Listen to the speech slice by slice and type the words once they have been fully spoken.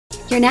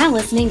You're now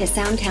listening to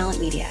Sound Talent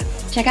Media.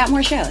 Check out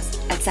more shows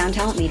at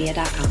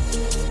soundtalentmedia.com.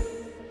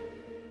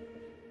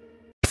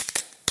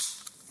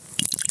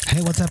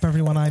 Hey, what's up,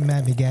 everyone? I'm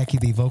Matt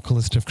McGachy, the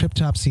vocalist of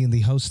Cryptopsy and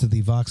the host of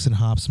the Vox and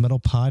Hops Metal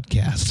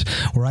Podcast,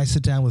 where I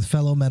sit down with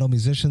fellow metal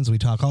musicians. We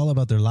talk all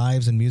about their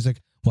lives and music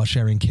while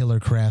sharing killer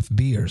craft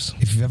beers.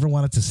 If you've ever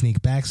wanted to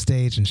sneak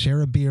backstage and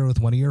share a beer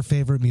with one of your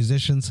favorite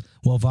musicians,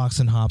 well, Vox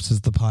and Hops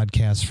is the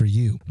podcast for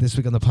you. This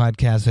week on the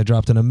podcast, I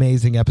dropped an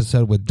amazing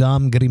episode with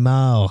Dom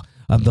Grimal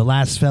of The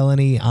Last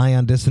Felony,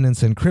 Ion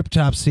Dissonance, and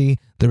Cryptopsy.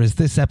 There is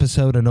this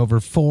episode and over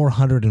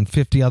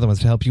 450 other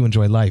ones to help you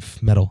enjoy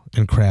life, metal,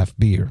 and craft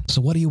beer.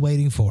 So what are you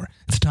waiting for?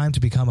 It's time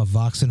to become a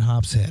Vox and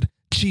Hops head.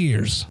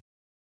 Cheers!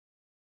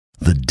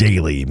 The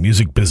Daily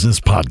Music Business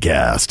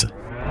Podcast.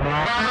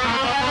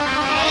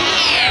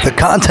 The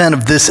content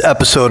of this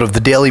episode of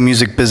the Daily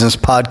Music Business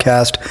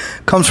Podcast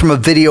comes from a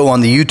video on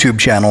the YouTube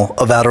channel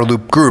of Outer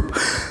Loop Group.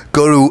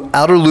 Go to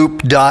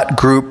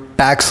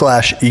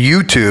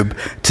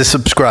outerloop.group/YouTube to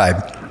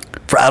subscribe.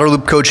 For Outer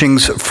Loop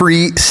Coaching's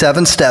free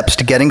 7 steps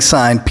to getting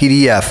signed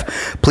PDF,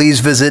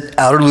 please visit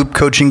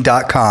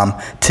outerloopcoaching.com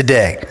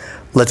today.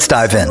 Let's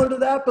dive in. To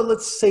that, but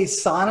let's say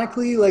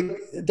sonically, like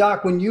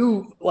Doc, when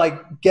you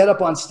get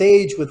up on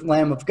stage with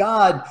Lamb of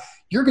God,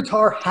 your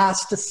guitar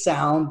has to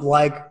sound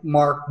like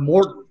Mark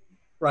Morton,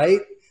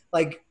 right?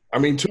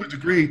 To a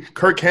degree.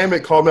 Kirk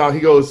Hammett called me out. He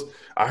goes,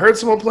 I heard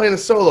someone playing a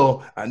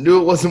solo. I knew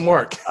it wasn't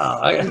Mark.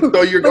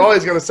 So you're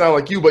always going to sound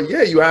like you. But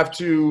yeah, you have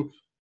to.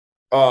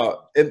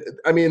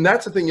 And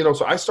that's the thing,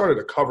 so I started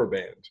a cover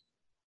band,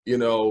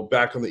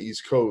 back on the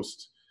East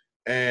Coast.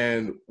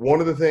 And one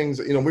of the things,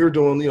 we were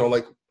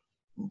doing,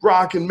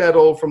 rock and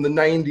metal from the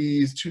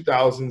 90s,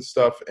 2000s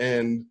stuff.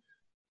 And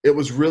it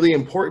was really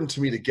important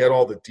to me to get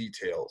all the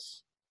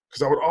details,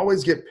 because I would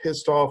always get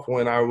pissed off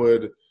when I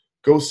would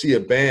go see a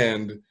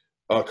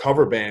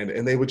cover band,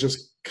 and they would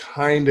just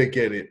kind of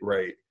get it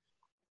right.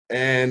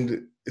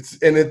 And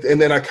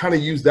then I kind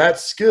of used that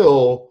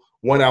skill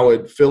when I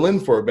would fill in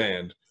for a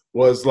band,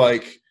 was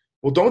like,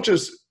 well, don't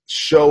just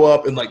show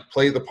up and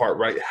play the part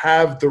right.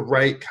 Have the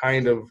right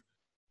kind of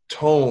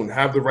tone,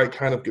 have the right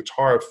kind of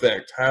guitar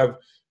effect, pay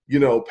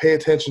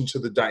attention to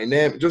the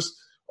dynamic, just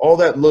all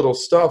that little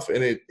stuff.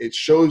 And it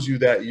shows you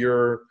that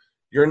you're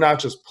not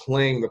just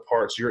playing the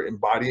parts, you're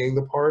embodying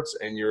the parts,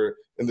 and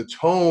the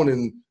tone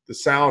and the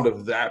sound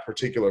of that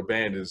particular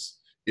band is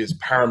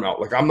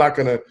paramount. I'm not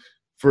going to,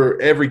 for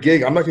every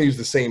gig, I'm not going to use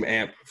the same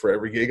amp for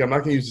every gig. I'm not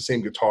going to use the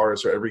same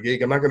guitars for every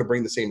gig. I'm not going to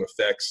bring the same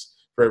effects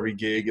for every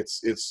gig.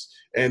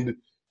 And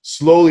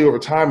slowly over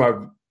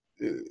time,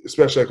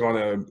 especially on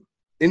an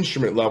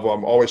instrument level,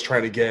 I'm always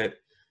trying to get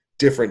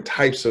different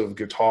types of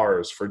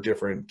guitars for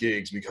different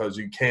gigs, because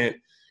you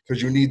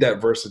need that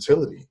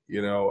versatility,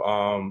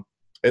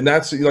 and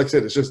that's, like I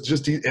said, it's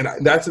just,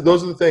 and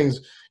those are the things,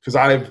 because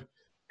I've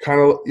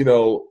kind of,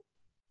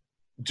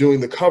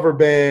 doing the cover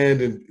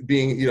band and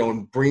being,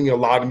 and bringing a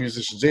lot of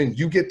musicians in,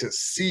 you get to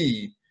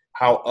see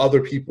how other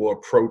people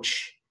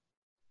approach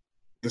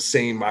the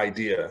same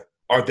idea.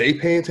 Are they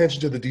paying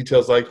attention to the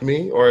details like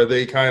me, or are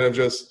they kind of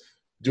just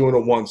doing a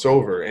once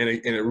over? And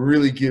it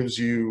really gives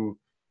you,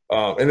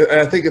 and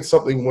I think it's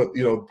something,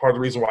 part of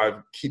the reason why I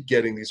keep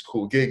getting these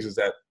cool gigs is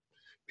that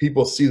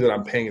people see that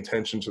I'm paying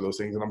attention to those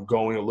things, and I'm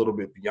going a little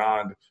bit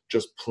beyond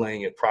just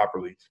playing it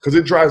properly. Because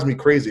it drives me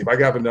crazy if I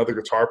have another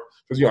guitar,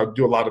 because I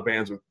do a lot of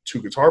bands with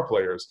 2 guitar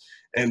players,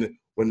 and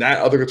when that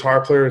other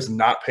guitar player is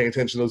not paying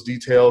attention to those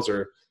details,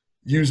 or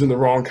using the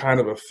wrong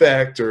kind of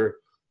effect, or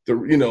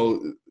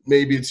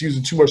maybe it's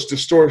using too much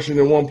distortion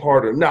in one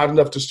part or not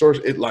enough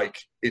distortion,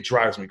 it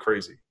drives me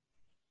crazy.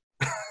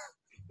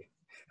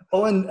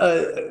 Oh, and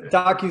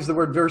Doc used the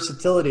word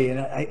versatility, and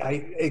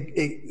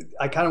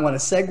I kind of want to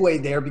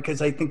segue there,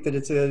 because I think that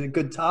it's a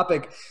good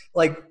topic.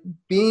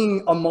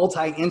 Being a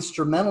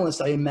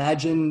multi-instrumentalist, I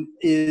imagine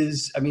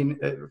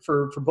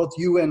for both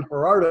you and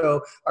Gerardo,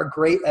 are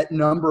great at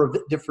number of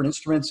different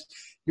instruments.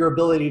 Your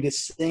ability to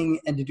sing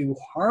and to do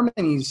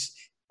harmonies,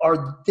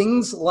 are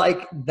things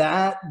like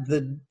that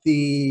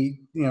the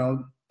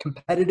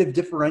competitive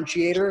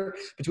differentiator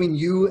between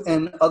you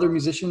and other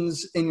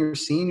musicians in your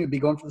scene who'd be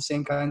going for the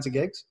same kinds of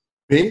gigs?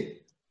 Me?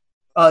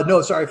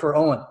 No, sorry, for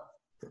Owen.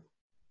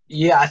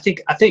 Yeah, I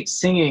think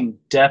singing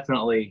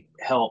definitely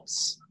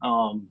helps.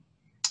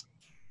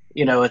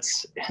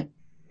 It's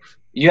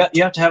you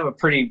have to have a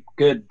pretty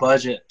good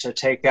budget to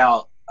take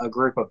out a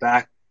group of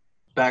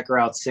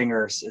background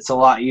singers. It's a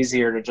lot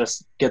easier to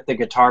just get the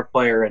guitar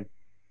player and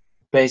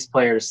bass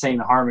player to sing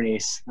the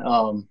harmonies.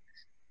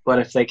 But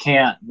if they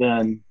can't,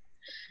 then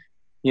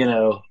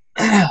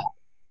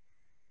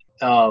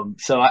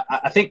so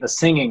I think the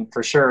singing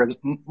for sure.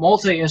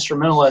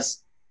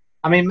 Multi-instrumentalist,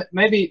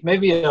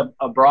 maybe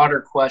a broader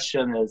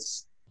question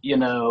is,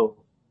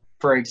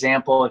 for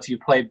example, if you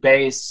play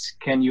bass,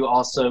 can you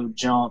also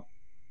jump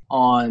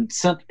on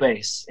synth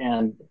bass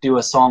and do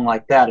a song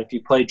like that? If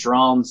you play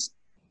drums,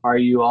 are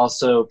you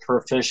also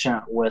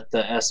proficient with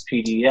the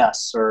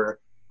SPDS or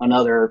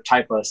another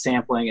type of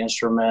sampling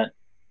instrument?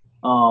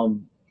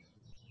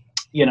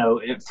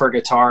 For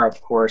guitar, of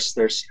course,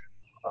 there's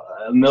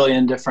a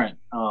million different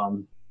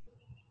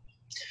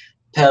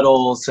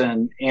pedals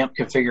and amp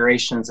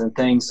configurations and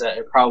things that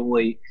it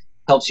probably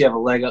helps you have a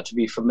leg up to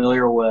be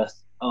familiar with.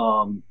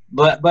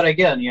 But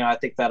again, I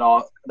think that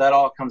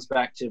all comes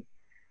back to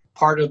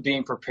part of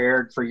being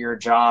prepared for your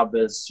job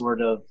is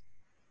sort of,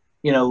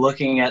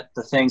 looking at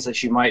the things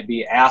that you might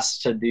be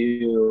asked to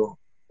do,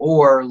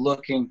 or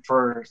looking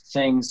for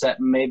things that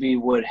maybe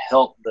would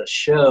help the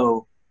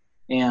show,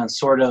 and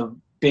sort of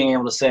being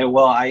able to say,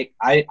 well, I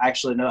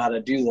actually know how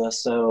to do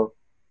this. So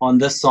on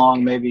this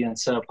song, maybe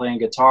instead of playing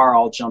guitar,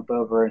 I'll jump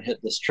over and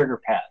hit this trigger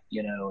pad,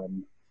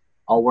 and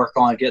I'll work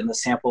on getting the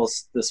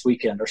samples this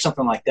weekend or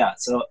something like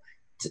that. So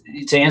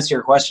to answer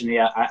your question,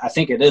 yeah, I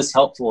think it is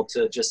helpful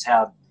to just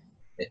have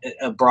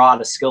a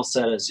broad a skill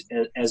set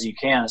as you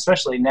can,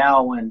 especially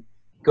now when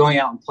going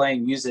out and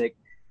playing music.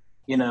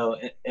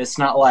 It's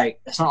not like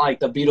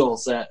the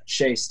Beatles at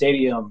Shea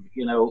Stadium,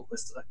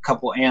 with a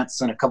couple amps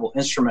and a couple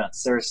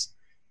instruments. There's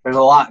a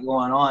lot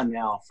going on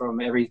now, from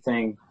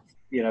everything,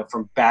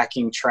 from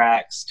backing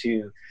tracks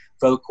to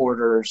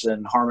vocorders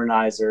and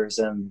harmonizers,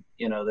 and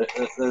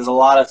there's a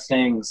lot of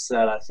things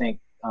that I think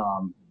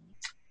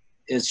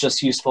is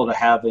just useful to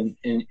have in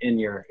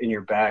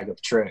your bag of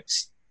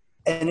tricks.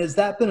 And has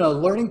that been a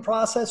learning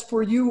process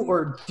for you,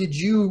 or did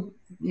you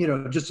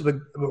just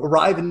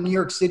arrive in New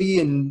York City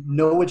and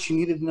know what you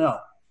needed to know?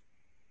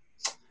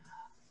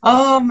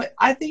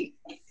 I think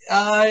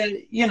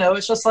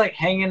it's just like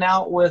hanging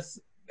out with,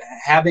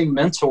 having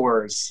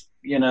mentors.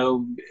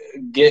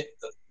 Get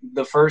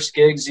the first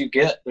gigs you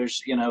get.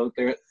 There's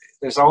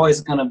there's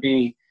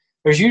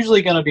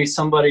usually going to be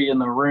somebody in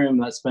the room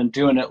that's been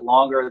doing it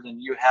longer than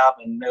you have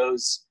and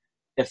knows,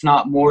 if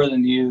not more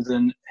than you,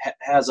 then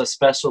has a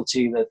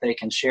specialty that they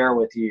can share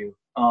with you.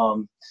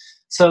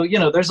 So,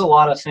 there's a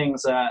lot of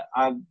things that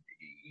I'm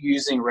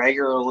using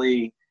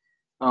regularly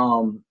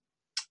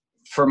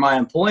for my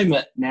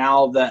employment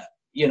now that,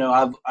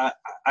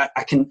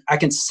 I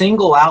can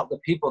single out the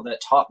people that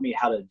taught me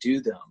how to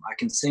do them. I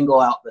can single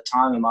out the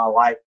time in my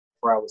life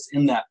where I was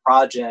in that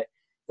project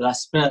that I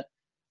spent,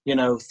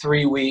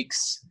 3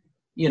 weeks,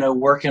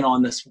 working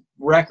on this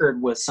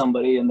record with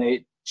somebody, and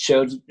they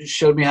showed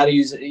me how to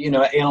use,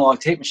 analog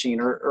tape machine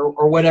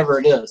or whatever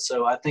it is.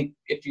 So I think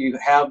if you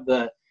have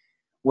the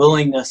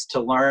willingness to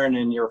learn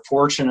and you're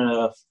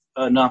fortunate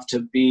enough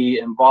to be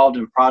involved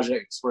in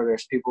projects where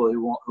there's people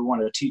who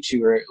want to teach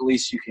you, or at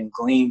least you can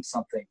glean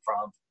something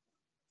from.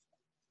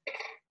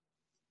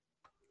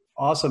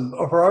 Awesome.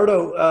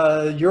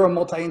 Gerardo, you're a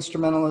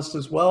multi-instrumentalist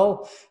as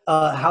well.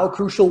 How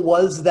crucial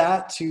was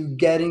that to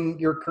getting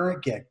your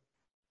current gig?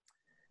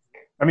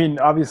 I mean,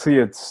 obviously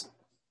it's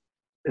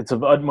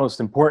of utmost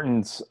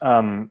importance.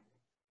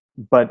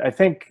 But I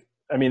think,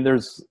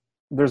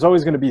 there's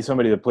always going to be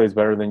somebody that plays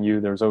better than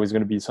you. There's always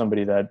going to be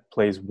somebody that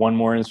plays one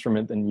more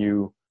instrument than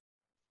you.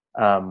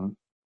 And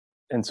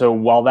so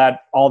while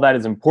all that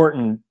is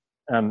important,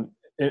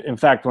 in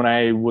fact, when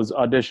I was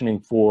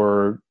auditioning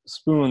for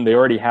Spoon, they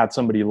already had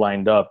somebody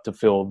lined up to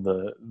fill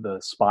the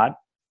spot.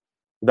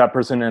 That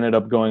person ended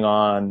up going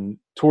on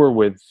tour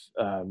with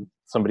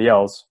somebody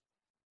else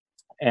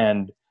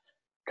and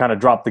kind of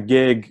dropped the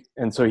gig.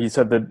 And so he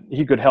said that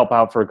he could help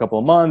out for a couple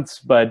of months,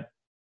 but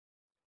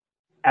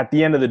at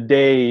the end of the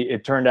day,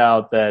 it turned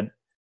out that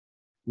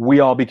we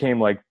all became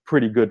like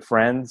pretty good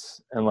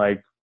friends. And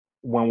like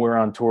when we're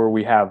on tour,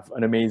 we have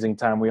an amazing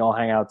time. We all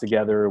hang out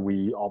together.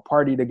 We all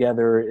party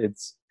together.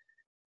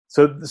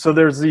 So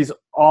there's these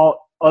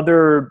all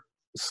other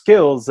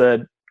skills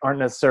that aren't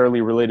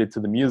necessarily related to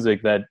the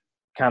music that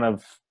kind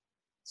of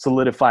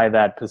solidify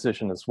that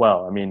position as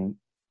well. I mean,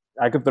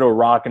 I could throw a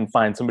rock and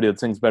find somebody that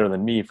sings better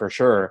than me for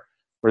sure,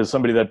 or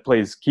somebody that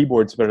plays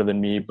keyboards better than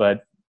me.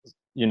 But,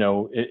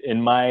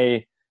 in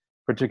my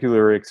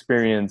particular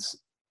experience,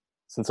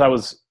 since I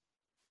was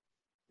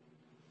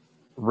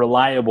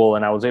reliable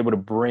and I was able to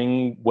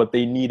bring what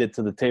they needed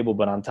to the table,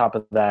 but on top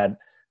of that,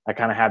 I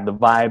kind of had the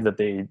vibe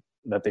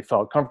that they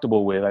felt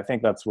comfortable with. I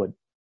think that's what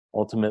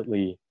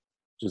ultimately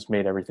just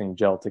made everything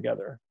gel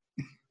together.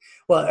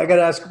 Well, I got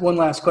to ask one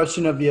last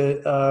question of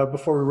you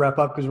before we wrap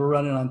up, because we're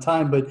running on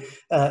time. But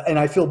and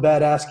I feel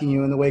bad asking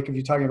you in the wake of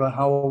you talking about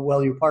how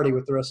well you party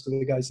with the rest of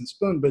the guys in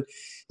Spoon. But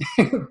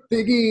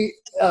Biggie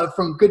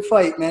from Good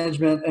Fight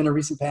Management in a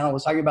recent panel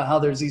was talking about how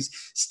there's these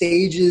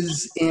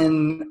stages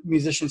in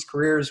musicians'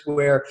 careers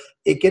where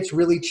it gets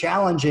really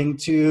challenging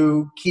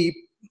to keep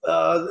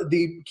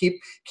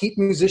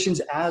musicians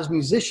as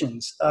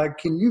musicians.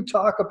 Can you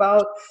talk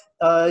about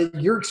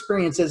your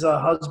experience as a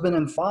husband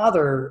and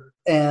father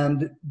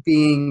and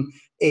being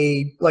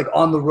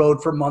on the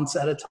road for months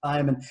at a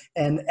time,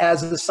 and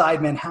as a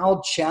sideman,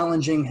 how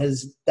challenging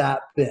has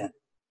that been?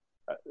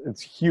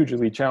 It's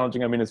hugely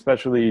challenging. I mean,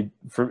 especially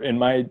in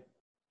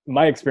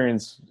my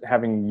experience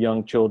having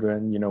young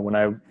children, when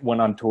I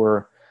went on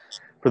tour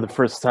for the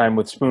first time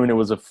with Spoon, it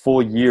was a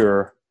full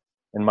year,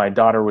 and my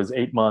daughter was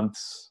 8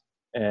 months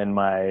and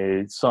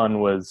my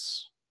son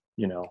was,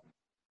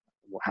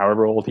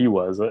 however old he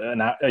was,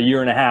 a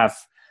year and a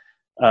half,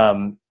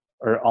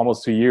 or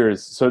almost 2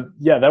 years. So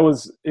yeah,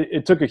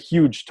 it took a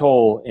huge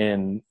toll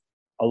in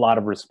a lot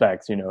of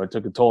respects. You know, it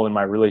took a toll in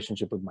my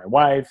relationship with my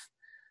wife.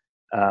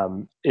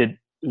 It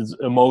is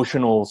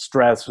emotional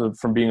stress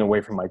from being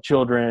away from my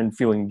children,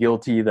 feeling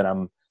guilty that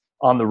I'm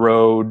on the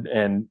road.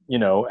 And, you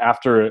know,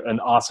 after an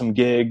awesome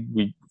gig,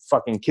 we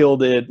fucking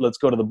killed it. Let's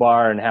go to the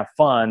bar and have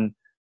fun.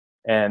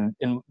 And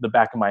in the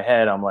back of my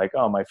head, I'm like,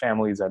 oh, my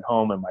family's at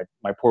home, and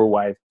my poor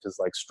wife is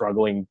like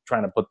struggling,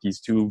 trying to put these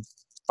two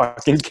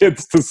fucking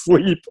kids to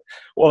sleep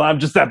while I'm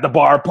just at the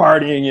bar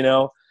partying, you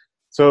know?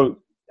 So,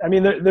 I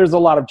mean, there's a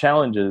lot of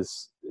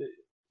challenges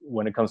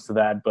when it comes to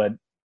that, but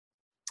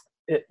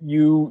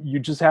you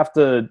just have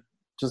to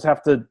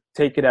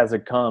take it as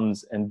it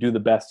comes and do the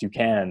best you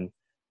can,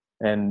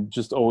 and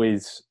just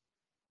always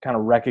kind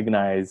of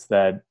recognize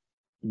that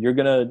you're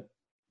gonna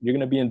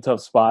be in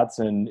tough spots.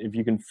 And if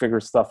you can figure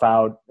stuff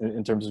out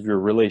in terms of your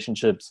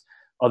relationships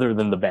other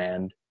than the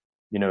band,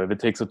 you know, if it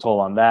takes a toll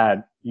on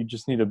that, you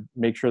just need to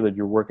make sure that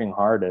you're working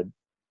hard at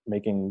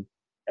making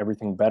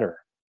everything better.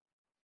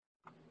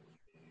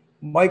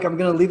 Mike, I'm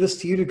going to leave this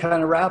to you to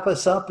kind of wrap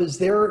us up. Is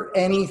there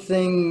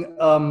anything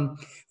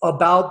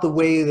about the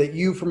way that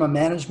you, from a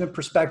management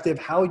perspective,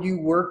 how you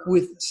work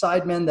with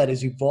sidemen that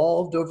has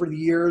evolved over the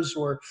years,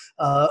 or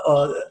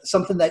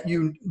something that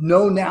you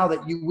know now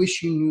that you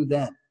wish you knew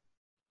then?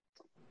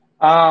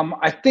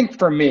 I think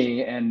for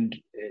me, and,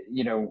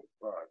 you know,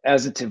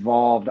 as it's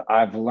evolved,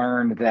 I've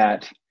learned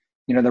that,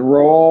 you know, the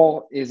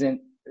role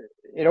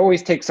it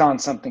always takes on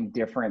something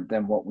different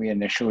than what we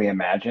initially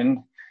imagined.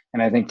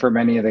 And I think for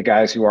many of the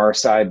guys who are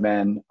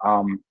sidemen,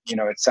 you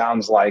know, it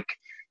sounds like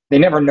they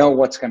never know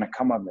what's going to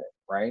come of it,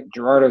 right?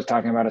 Gerardo's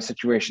talking about a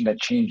situation that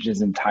changed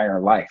his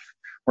entire life,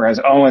 whereas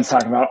Owen's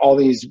talking about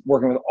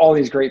working with all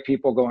these great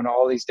people, going to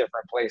all these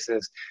different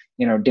places.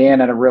 You know,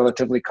 Dan had a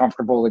relatively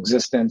comfortable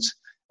existence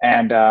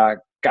and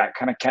got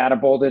kind of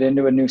catapulted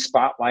into a new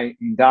spotlight.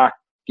 And Doc,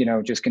 you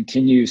know, just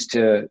continues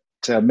to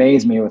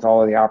amaze me with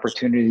all of the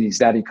opportunities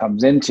that he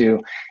comes into.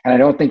 And I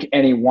don't think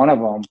any one of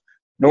them,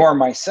 nor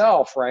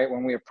myself, right,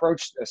 when we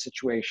approached a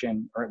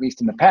situation, or at least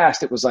in the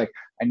past, it was like,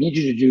 I need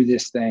you to do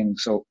this thing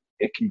so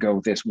it can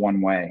go this one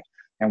way.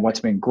 And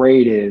what's been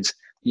great is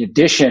the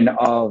addition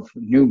of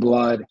new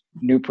blood,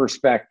 new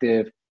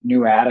perspective,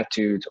 new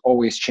attitudes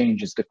always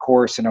changes the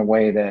course in a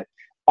way that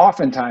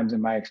oftentimes,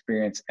 in my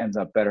experience, ends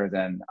up better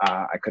than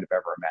I could have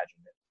ever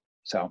imagined it.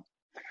 So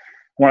I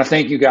want to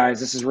thank you guys.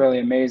 This is really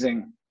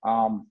amazing.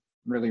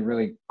 Really,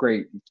 really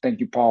great.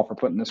 Thank you, Paul, for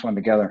putting this one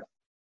together.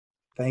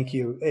 Thank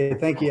you. Hey,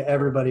 thank you,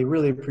 everybody.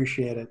 Really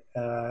appreciate it.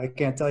 I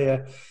can't tell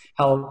you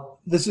how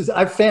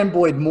I've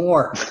fanboyed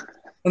more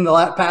in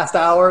the past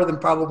hour than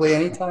probably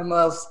any time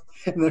else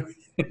in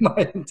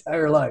my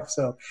entire life.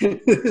 So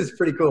this is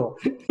pretty cool.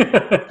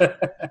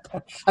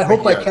 I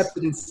hope I kept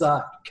it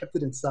inside.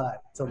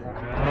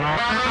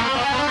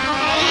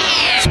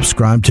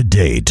 Subscribe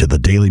today to the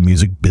Daily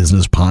Music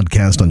Business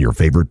Podcast on your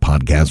favorite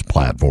podcast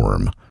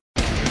platform.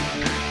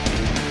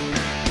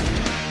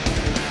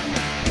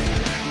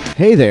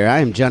 Hey there, I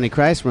am Johnny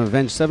Christ from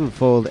Avenged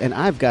Sevenfold, and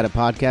I've got a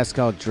podcast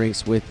called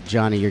Drinks with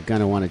Johnny you're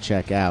going to want to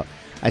check out.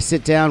 I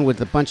sit down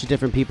with a bunch of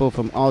different people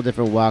from all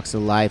different walks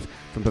of life,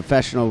 from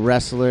professional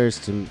wrestlers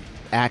to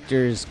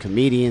actors,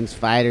 comedians,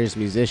 fighters,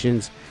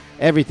 musicians,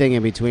 everything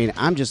in between.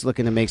 I'm just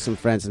looking to make some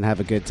friends and have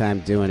a good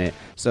time doing it.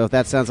 So if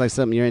that sounds like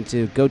something you're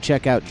into, go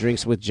check out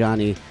Drinks with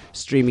Johnny,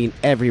 streaming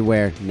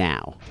everywhere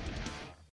now.